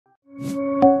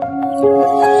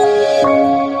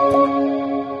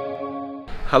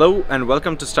Hello and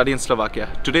welcome to Study in Slovakia.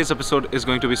 Today's episode is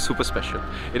going to be super special.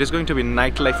 It is going to be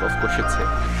nightlife of Košice.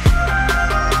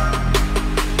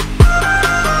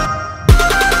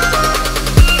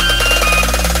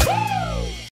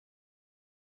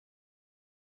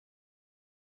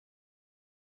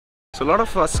 So a lot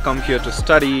of us come here to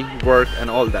study, work and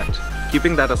all that.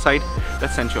 Keeping that aside,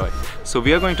 let's enjoy. So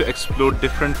we are going to explore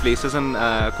different places in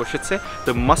Košice,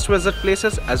 the must-visit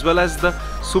places as well as the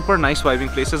super nice vibing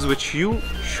places which you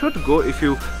should go if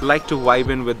you like to vibe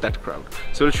in with that crowd.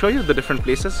 So we'll show you the different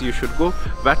places you should go,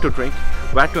 where to drink,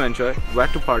 where to enjoy, where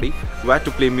to party, where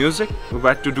to play music,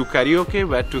 where to do karaoke,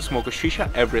 where to smoke a shisha,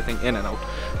 everything in and out.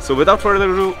 So without further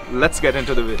ado, let's get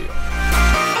into the video.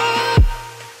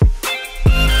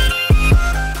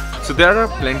 So there are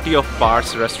plenty of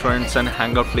bars, restaurants and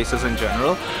hangout places in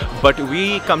general, but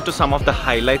we come to some of the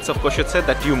highlights of Košice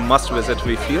that you must visit,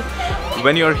 we feel,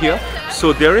 when you're here.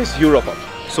 So there is Europub.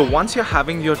 So once you're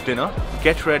having your dinner,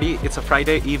 get ready. It's a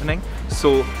Friday evening,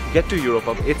 so get to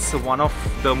Europub. It's one of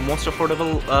the most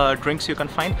affordable drinks you can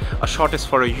find. A shot is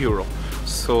for €1,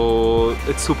 so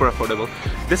it's super affordable.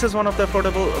 This is one of the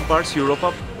affordable bars,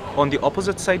 Europub. On the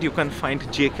opposite side, you can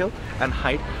find Jekyll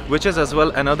Hyde, which is as well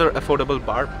another affordable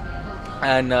bar.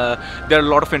 And there are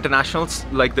a lot of internationals,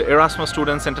 like the Erasmus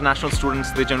students, international students,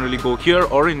 they generally go here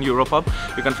or in Europub.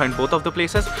 You can find both of the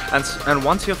places. And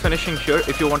once you're finishing here,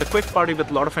 if you want a quick party with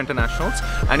a lot of internationals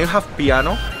and you have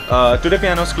piano, today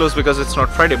piano is closed because it's not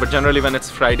Friday, but generally when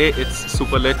it's Friday, it's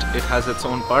super lit. It has its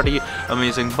own party,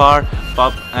 amazing bar,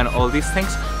 pub and all these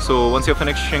things. So once you're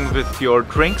finishing with your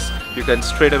drinks, you can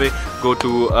straight away go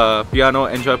to piano,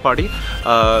 enjoy party.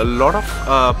 A lot of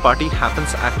party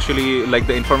happens actually, like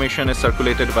the information is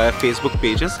circulated via Facebook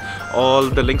pages. All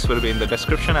the links will be in the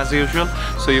description as usual.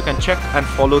 So you can check and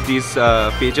follow these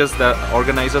pages, the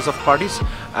organizers of parties,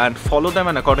 and follow them,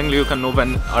 and accordingly you can know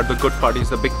when are the good parties,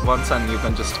 the big ones, and you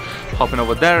can just hop in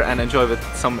over there and enjoy with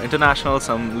some internationals,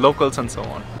 some locals and so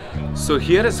on. So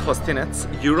here is Hostinets,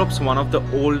 Europe's one of the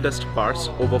oldest bars,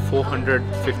 over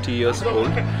 450 years old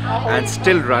and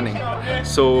still running.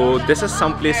 So this is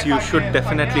some place you should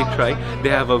definitely try. They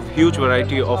have a huge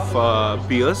variety of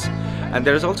beers. And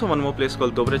there is also one more place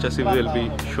called Dobre Časy we will be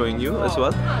showing you as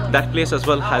well. That place as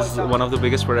well has one of the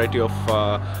biggest variety of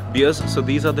beers. So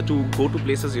these are the two go-to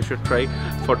places you should try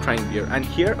for trying beer. And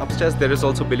here upstairs there is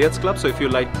also billiards club. So if you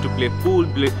like to play pool,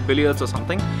 billiards or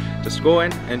something, just go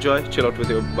in, enjoy, chill out with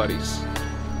your buddies.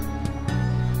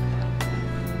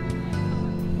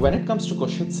 When it comes to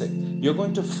Košice, you're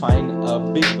going to find a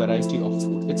big variety of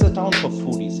food. It's a town for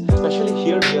foodies, especially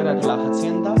here at La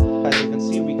Hacienda. As you can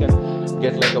see, we can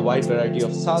get like a wide variety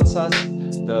of salsas,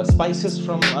 the spices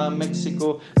from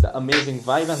Mexico, the amazing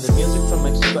vibe and the music from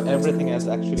Mexico. Everything is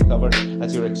actually covered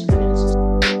as your experience.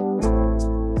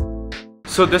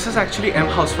 So this is actually M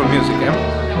House for Music.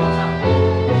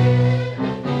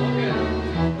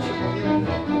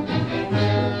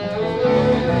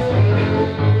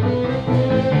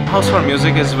 House for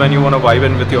Music is when you want to vibe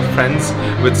in with your friends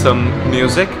with some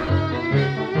music.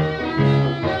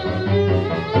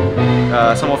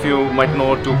 Some of you might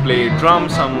know to play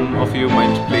drums, some of you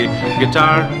might play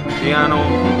guitar, piano,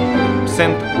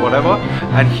 synth, whatever.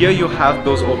 And here you have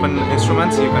those open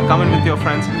instruments. You can come in with your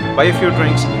friends, buy a few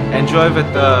drinks, enjoy with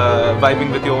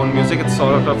vibing with your own music. It's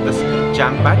sort of this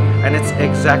jam pack, and it's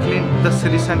exactly in the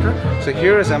city center. So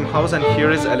here is M House and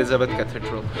here is Elizabeth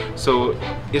Cathedral. So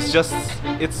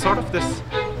it's sort of this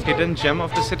hidden gem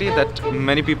of the city that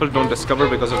many people don't discover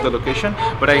because of the location.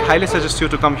 But I highly suggest you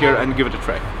to come here and give it a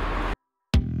try.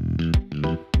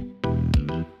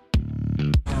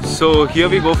 So here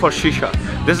we go for shisha.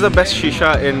 This is the best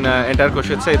shisha in entire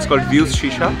Košice. It's called Views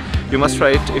Shisha. You must try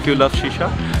it if you love shisha.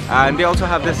 And they also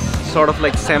have this sort of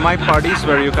like semi-parties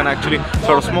where you can actually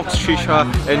sort of smoke shisha,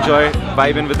 enjoy,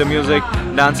 vibe in with the music,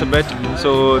 dance a bit.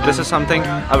 So this is something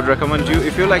I would recommend you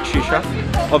if you like shisha.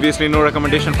 Obviously no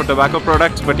recommendation for tobacco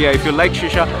products, but yeah, if you like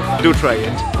shisha, do try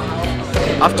it.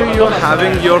 After you're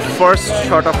having your first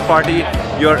shot of party,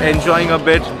 you're enjoying a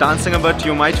bit, dancing a bit,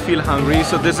 you might feel hungry.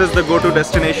 So this is the go-to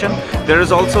destination. There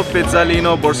is also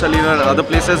Pizzalino, Borsalino and other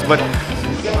places, but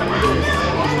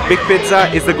Big Pizza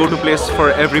is the go-to place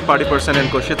for every party person in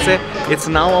Košice. It's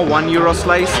now a €1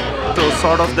 slice, so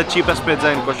sort of the cheapest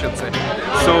pizza in Košice.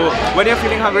 So when you're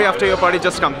feeling hungry after your party,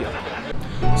 just come here.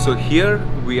 So here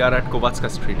we are at Kovačska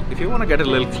street. If you want to get a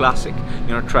little classic,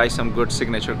 you know, try some good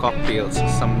signature cocktails,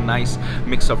 some nice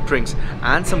mix of drinks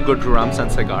and some good rums and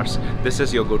cigars, this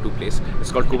is your go-to place.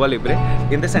 It's called Cuba Libre.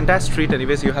 In this entire street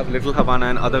anyways, you have Little Havana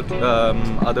and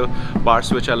other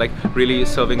bars which are like really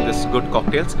serving this good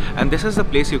cocktails, and this is the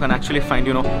place you can actually find,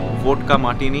 you know, vodka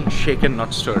martini shaken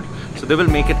not stirred. So they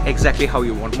will make it exactly how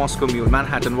you want, Moscow Mule,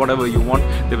 Manhattan, whatever you want,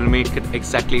 they will make it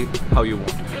exactly how you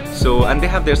want. So, and they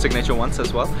have their signature ones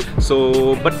as well.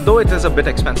 So, but though it is a bit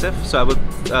expensive, so I would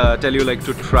tell you like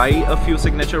to try a few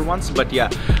signature ones. But yeah,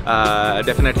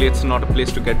 definitely it's not a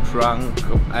place to get drunk,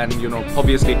 and you know,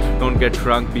 obviously don't get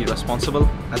drunk, be responsible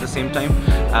at the same time,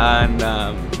 and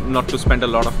not to spend a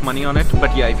lot of money on it.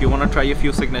 But yeah, if you want to try a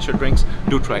few signature drinks,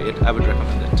 do try it. I would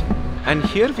recommend it. And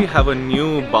here we have a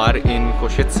new bar in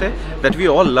Kosice that we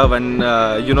all love, and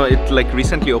you know, it like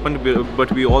recently opened,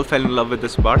 but we all fell in love with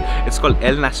this bar. It's called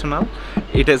El Nacional.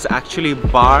 It is actually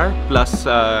bar plus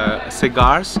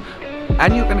cigars,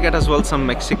 and you can get as well some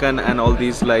Mexican and all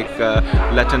these like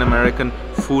Latin American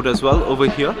food as well over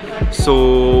here.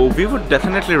 So we would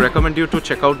definitely recommend you to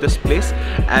check out this place,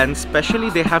 and especially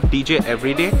they have DJ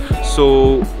every day.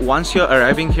 So once you're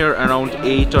arriving here around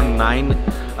 8 or 9,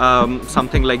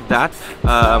 something like that,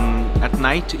 at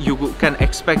night, you can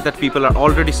expect that people are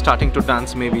already starting to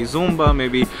dance, maybe Zumba,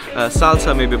 maybe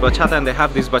salsa, maybe bachata, and they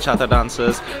have these bachata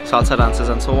dances, salsa dances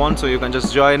and so on. So you can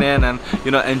just join in and,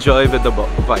 you know, enjoy with the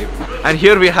vibe. And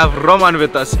here we have Roman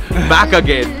with us back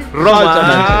again.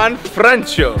 Roman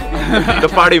Francho, the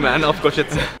party man of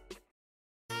Košice.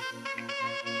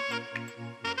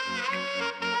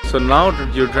 So now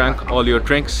you drank all your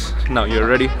drinks, now you're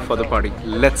ready for the party.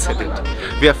 Let's hit it.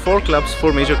 We have 4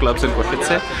 major clubs in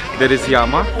Košice. There is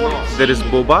Yama, there is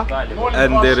Boba,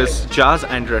 and there is Jazz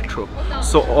and Retro.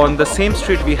 So on the same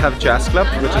street we have Jazz Club,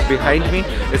 which is behind me.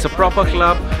 It's a proper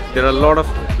club. There are a lot of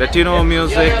Latino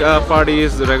music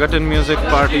parties, reggaeton music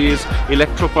parties,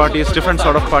 electro parties, different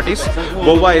sort of parties.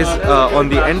 Boba is on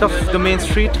the end of the main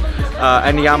street,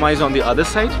 and Yama is on the other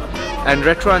side. And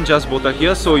Retro and Jazz both are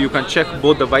here, so you can check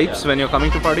both the vibes when you're coming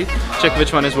to party. Check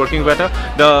which one is working better.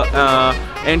 The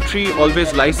entry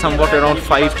always lies somewhat around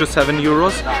 5 to 7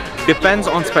 euros. Depends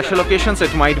on special occasions,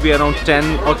 it might be around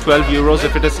 10 or 12 euros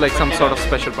if it is like some sort of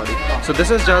special party. So this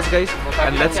is Jazz, guys,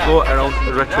 and let's go around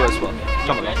Retro as well.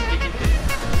 Come along.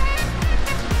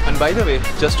 And by the way,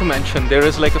 just to mention, there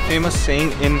is like a famous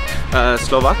saying in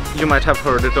Slovak, you might have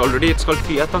heard it already. It's called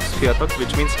Sviatok,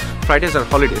 which means Fridays are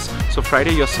holidays. So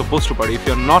Friday you're supposed to party. If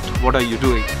you're not, what are you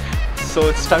doing? So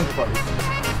it's time to party.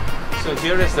 So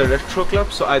here is the Retro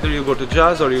Club. So either you go to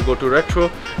Jazz or you go to Retro,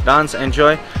 dance,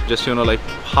 enjoy, just, you know, like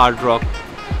hard rock,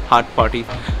 hard party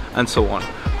and so on.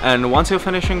 And once you're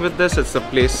finishing with this, it's the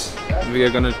place we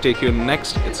are gonna take you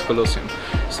next. It's Colloseum.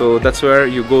 So that's where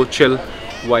you go chill,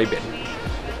 vibe in.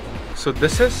 So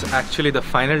this is actually the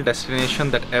final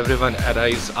destination that everyone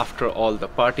arrives after all the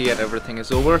party and everything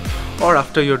is over, or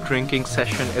after your drinking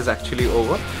session is actually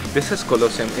over. This is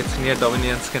Colloseum. It's near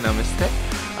Dominianske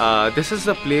Namiste. This is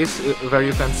the place where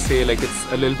you can say like it's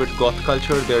a little bit goth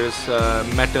culture. There is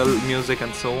metal music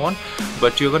and so on,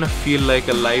 but you're gonna feel like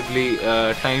a lively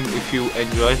time if you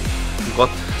enjoy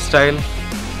goth style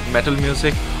metal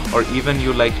music, or even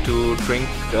you like to drink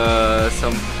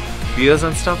some beers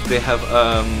and stuff. They have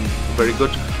very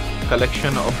good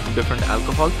collection of different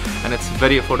alcohol, and it's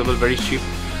very affordable, very cheap.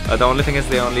 The only thing is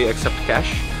they only accept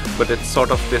cash, but it's sort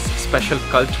of this special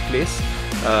cult place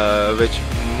which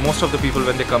most of the people,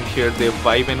 when they come here, they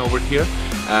vibe in over here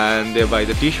and they buy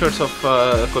the t-shirts of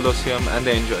Colloseum and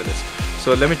they enjoy this.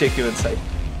 So let me take you inside.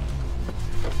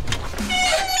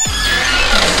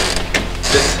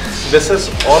 This is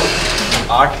all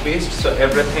art based, so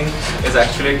everything is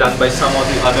actually done by some of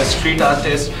the other street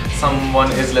artists.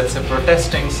 Someone is, let's say,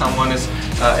 protesting, someone is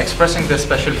expressing their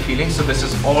special feelings. So this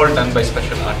is all done by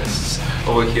special artists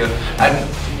over here.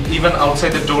 And even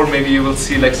outside the door, maybe you will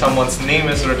see like someone's name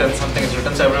is written, something is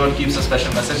written, so everyone keeps a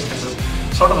special message. This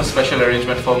is sort of a special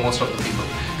arrangement for most of the people.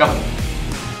 Come on.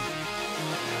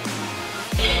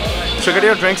 So get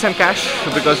your drinks and cash,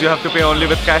 because you have to pay only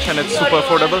with cash and it's super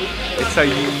affordable. It's a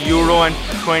euro and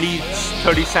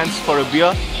 20-30 cents for a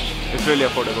beer. It's really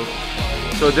affordable.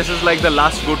 So this is like the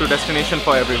last go-to destination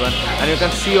for everyone, and you can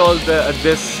see all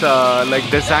this like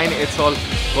design. It's all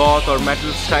goth or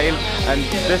metal style, and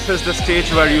this is the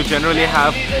stage where you generally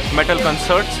have metal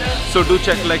concerts. So do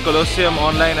check like Colloseum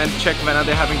online and check when are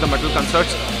they having the metal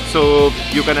concerts, so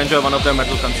you can enjoy one of their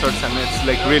metal concerts, and it's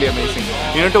like really amazing.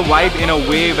 You need to vibe in a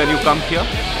way when you come here,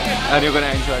 and you're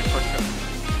gonna enjoy it for sure.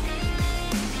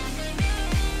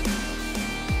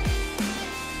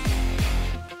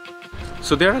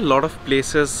 So there are a lot of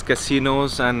places,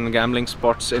 casinos and gambling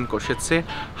spots in Košice.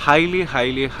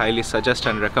 Highly suggest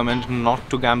and recommend not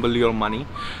to gamble your money.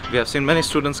 We have seen many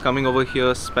students coming over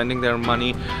here spending their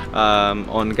money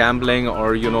on gambling,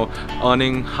 or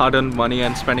earning hard-earned money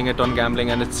and spending it on gambling,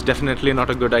 and it's definitely not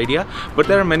a good idea. But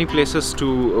there are many places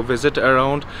to visit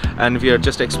around, and we are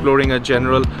just exploring a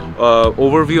general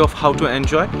overview of how to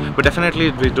enjoy. But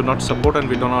definitely we do not support and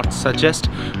we do not suggest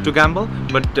to gamble,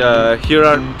 but here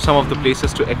are some of the places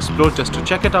to explore, just to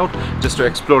check it out, just to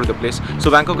explore the place.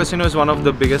 So Banco Casino is one of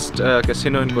the biggest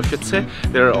casino in Košice.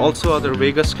 There are also other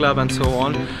Vegas Club and so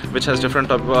on, which has different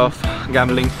type of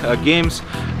gambling games,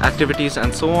 activities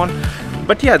and so on.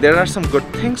 But yeah, there are some good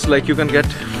things, like you can get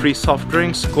free soft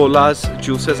drinks, colas,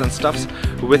 juices and stuffs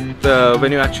with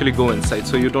when you actually go inside.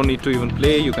 So you don't need to even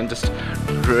play, you can just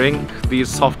drink these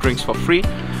soft drinks for free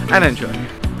and enjoy.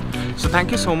 So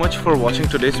thank you so much for watching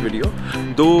today's video.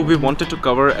 Though we wanted to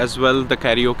cover as well the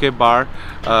karaoke bar,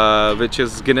 which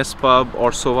is Guinness Pub or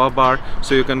Sova Bar,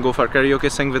 so you can go for karaoke,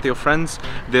 sing with your friends.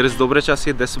 There is Dobre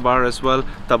Časy, this bar as well,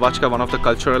 Kováčska, one of the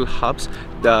cultural hubs.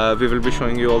 We will be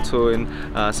showing you also in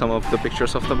some of the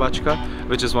pictures of Kováčska,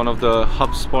 which is one of the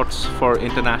hub spots for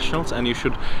internationals, and you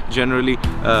should generally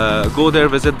go there,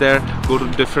 visit there, go to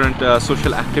different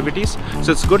social activities.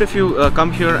 So it's good if you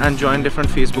come here and join different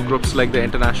Facebook groups like the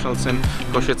internationals in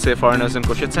Košice, foreigners in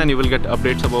Košice, and you will get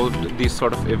updates about these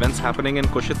sort of events happening in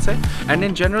Košice. And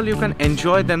in general, you can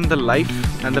enjoy then the life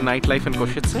and the nightlife in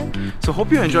Košice. So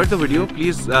hope you enjoyed the video.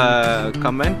 Please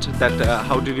comment that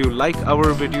how did you like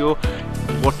our video,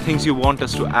 what things you want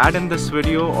us to add in this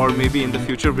video or maybe in the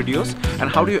future videos, and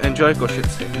how do you enjoy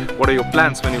Košice? What are your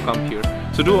plans when you come here?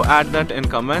 So do add that in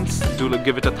comments. Do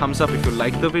give it a thumbs up if you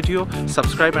like the video.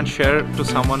 Subscribe and share to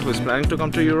someone who is planning to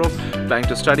come to Europe, planning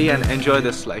to study and enjoy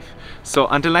this life. So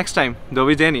until next time, do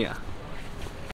videnia.